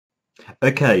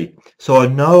Okay, so I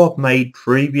know I've made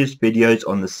previous videos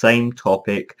on the same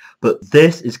topic, but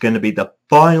this is going to be the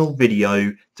final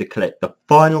video to collect the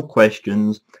final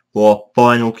questions for our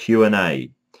final Q&A.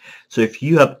 So if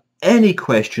you have any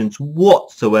questions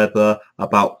whatsoever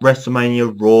about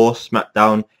WrestleMania, Raw,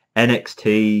 SmackDown,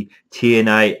 NXT,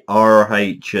 TNA,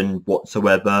 ROH and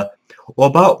whatsoever, or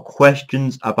about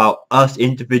questions about us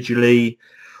individually,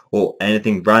 or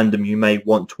anything random you may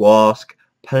want to ask,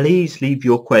 please leave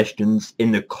your questions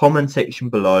in the comment section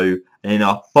below, and in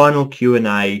our final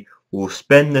Q&A we'll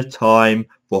spend the time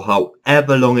for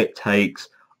however long it takes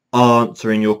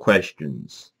answering your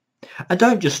questions. And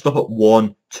don't just stop at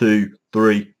 1, 2,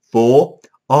 3, 4.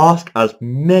 Ask as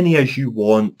many as you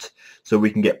want so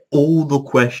we can get all the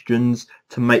questions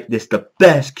to make this the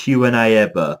best Q&A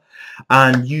ever.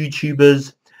 And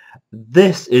YouTubers,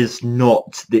 this is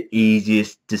not the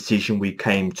easiest decision we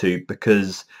came to,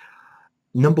 because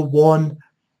number one,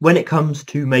 when it comes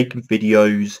to making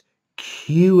videos,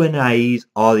 Q&As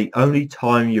are the only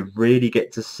time you really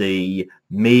get to see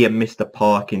me and Mr.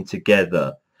 Parkin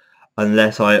together,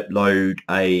 unless I upload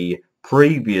a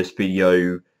previous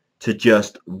video to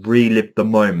just relive the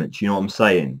moment, you know what I'm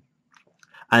saying?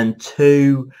 And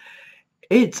two,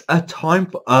 it's a time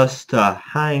for us to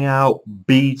hang out,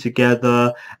 be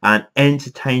together, and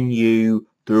entertain you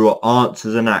through our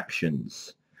answers and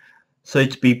actions. So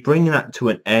to be bringing that to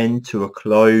an end, to a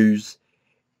close,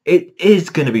 it is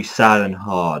going to be sad and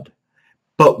hard.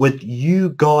 But with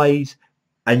you guys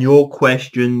and your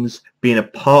questions being a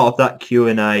part of that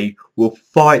Q&A, we'll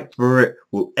fight for it,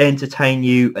 we'll entertain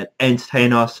you and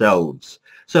entertain ourselves.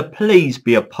 So please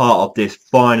be a part of this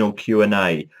final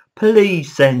Q&A.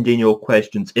 Please send in your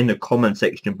questions in the comment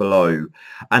section below,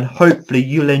 and hopefully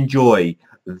you'll enjoy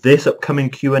this upcoming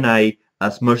Q&A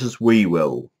as much as we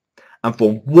will. And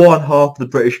for one half of the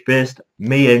British Fist,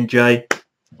 me MJ,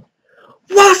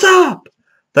 what's up?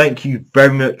 Thank you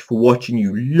very much for watching,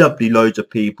 you lovely loads of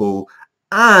people.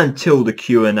 Until the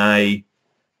Q&A,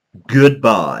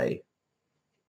 goodbye.